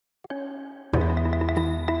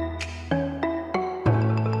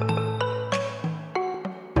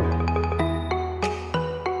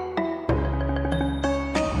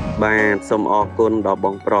បាទសូមអរគុណដល់ប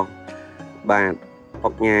ងប្រុសបាទអុ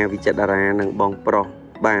កញ៉ាវិចិត្រតារានិងបងប្រុស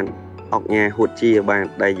បាទអុកញ៉ាហួតជាបាទ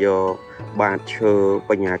ដែលយកបាទឈើ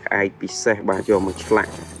បញ្ញាក្អែកពិសេសបាទយកមកឆ្លា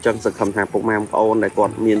ក់អញ្ចឹងសង្ឃឹមថាពុកម៉ែបងប្អូនដែលគា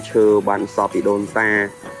ត់មានឈើបានសពពីដូនតា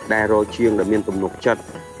ដែលរកជាងដែលមានទំនុកចិត្ត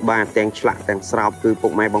បាទទាំងឆ្លាក់ទាំងស្រោបគឺពុ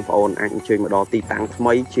កម៉ែបងប្អូនអាចអញ្ជើញមកដល់ទីតាំងថ្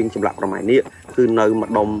មីជាងចម្លាក់ប្រម៉ែនេះគឺនៅម្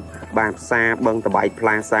ដុំបាទផ្សារបឹងតបែកផ្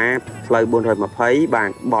លាសាផ្លូវ420បា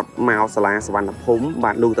ទបត់មកសាលាសវណ្ណភូមិ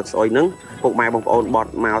បាទលូទឹកស្អុយហ្នឹងពុកម៉ែបងប្អូនប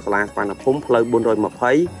ត់មកសាលាសវណ្ណភូមិផ្លូវ420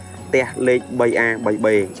ផ្ទះលេខ 3A 3B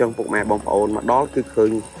អញ្ចឹងពុកម៉ែបងប្អូនមកដល់គឺឃើ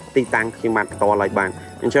ញទីតាំងខ្ញុំបាទផ្ទាល់ហើយបាទ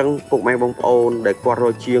អញ្ចឹងពុកម៉ែបងប្អូនដែលគាត់រ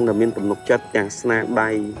កជាងដែលមានទំនុកចិត្តទាំងស្នាដៃ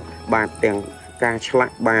បាទទាំងការឆ្លា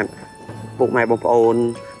ក់បាទពុកម៉ែបងប្អូន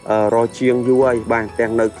រកជាងយូរហើយបាទទាំ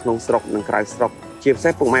ងនៅក្នុងស្រុកនិងក្រៅស្រុកជាពិសេ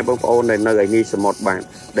សពុកម៉ែបងប្អូនដែលនៅឯនេះសមុទ្របាទ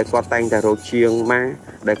ដែលគាត់តែងតែរកជាងមក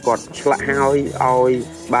ដែលគាត់ឆ្លាក់ហើយឲ្យ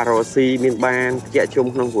បាទរស់ស៊ីមានបានជាជុំ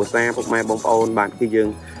ក្នុងគ្រួសារពុកម៉ែបងប្អូនបាទគឺយើង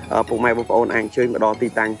ពុកម៉ែបងប្អូនអាចជួយមកដល់ទី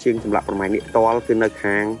តាំងជាងចម្លាក់ប្រម៉ែនេះផ្ទាល់គឺនៅ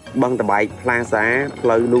ខាងបឹងតបែកផ្លាសាផ្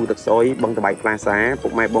លូវលូទឹកស្អុយបឹងតបែកផ្លាសាពុ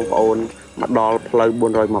កម៉ែបងប្អូនមកដល់ផ្លូវ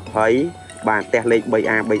420បាទផ្ទះលេខ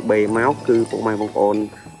 3A 3B មកគឺពុកម៉ែបងប្អូន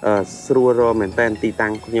ស្រួលរមែនតើទីតាំ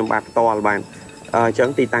ងខ្ញុំបាទផ្ទាល់បាទអញ្ចឹង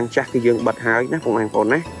ទីតាំងចាស់គឺយើងបិទហើយណាពុកម៉ែបងប្អូន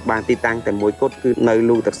ណាបាទទីតាំងតែមួយគត់គឺនៅ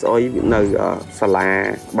លូទឹកស្អុយនៅសាលា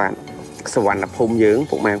បាទសវណ្ណភូមិយើង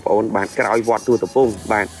ពុកម៉ែបងប្អូនបាទក្រោយវត្តទូតពង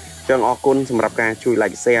បាទចឹងអរគុណសម្រាប់ការជួយ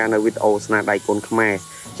like share នៅវីដេអូស្នាដៃគុណខ្មែរ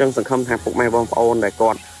ចឹងសង្ឃឹមថាពុកម៉ែបងប្អូនដែល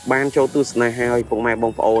គាត់បានចូលទស្សនាហើយពុកម៉ែប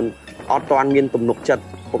ងប្អូនអត់ទាន់មានទំនុកចិត្ត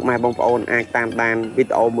ពុកម៉ែបងប្អូនអាចតាមដានវី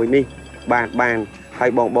ដេអូមួយនេះបានហើ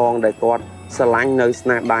យបងដែលគាត់ស្រឡាញ់នៅស្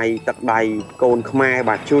នាដៃទឹកដៃកូនខ្មែរ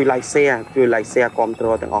បាទជួយ like share គាំទ្រ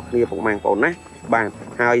ទាំងអស់គ្នាពុកម៉ែបងប្អូនណាបាទ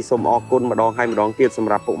ហើយសូមអរគុណម្ដងហើយម្ដងទៀតស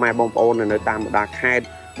ម្រាប់ពុកម៉ែបងប្អូននៅតាមបណ្ដាខេត្ត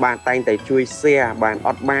បាទតែងតែជួយ share បាទអ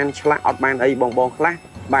ត់បានឆ្លាក់អត់បានអីបងខ្លះ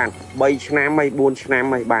បាទ3ឆ្នាំហើយ4ឆ្នាំ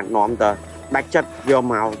ហើយបាទនាំតដាច់ចិត្តយក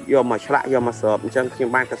មកឆ្លាក់យកមកស្របអញ្ចឹងខ្ញុំ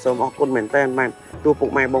បាទក៏សូមអរគុណមែនតើបាទទោះពុក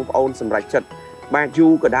ម៉ែបងប្អូនសម្រេចចិត្តបាទយូ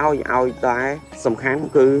រក៏ដោយឲ្យតែសំខាន់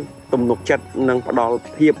គឺទំនុកចិត្តនិងផ្ដល់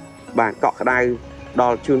ភាពបាទកក់ក្ដៅដ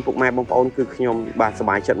ល់ជូនពុកម៉ែបងប្អូនគឺខ្ញុំបាទសប្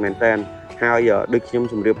បាយចិត្តមែនតើហើយដូចខ្ញុំ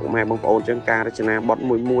ជម្រាបពុកម៉ែបងប្អូនអញ្ចឹងការរចនាបទ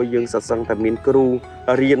មួយយើងសសឹងតែមានគ្រូ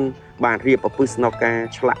រៀនបាទរៀបប្រពឹស្នការ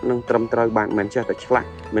ឆ្លាក់នឹងត្រឹមត្រូវបាទមិនចេះតែឆ្លាក់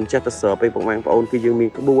មិនចេះតែសើបឯពុកម៉ែបងប្អូនគឺយើងមាន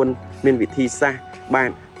ក្បួនមានវិធីសាស្ត្របាទ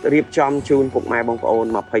រៀបចំជូនពុកម៉ែបងប្អូន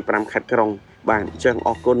25ខេត្តក្រុងបាទអញ្ចឹងអ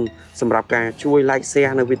រគុណសម្រាប់ការជួយ like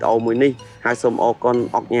share នៅវីដេអូមួយនេះហើយសូមអរគុណ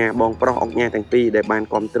អុកញ៉ាបងប្រុសអុកញ៉ាទាំងពីរដែលបាន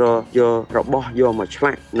គាំទ្រយករបស់យកមកឆ្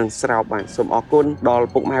លាក់និងស្រោបបាទសូមអរគុណដល់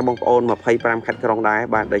ពុកម៉ែបងប្អូន25ខេត្តក្រុងដែរ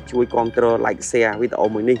បាទដែលជួយគាំទ្រ like share វីដេអូ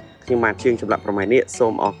មួយនេះខ្ញុំបាទជាងចម្លាក់ប្រម៉ែនេះសូ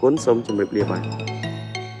មអរគុណសូមជម្រាបលាបាទ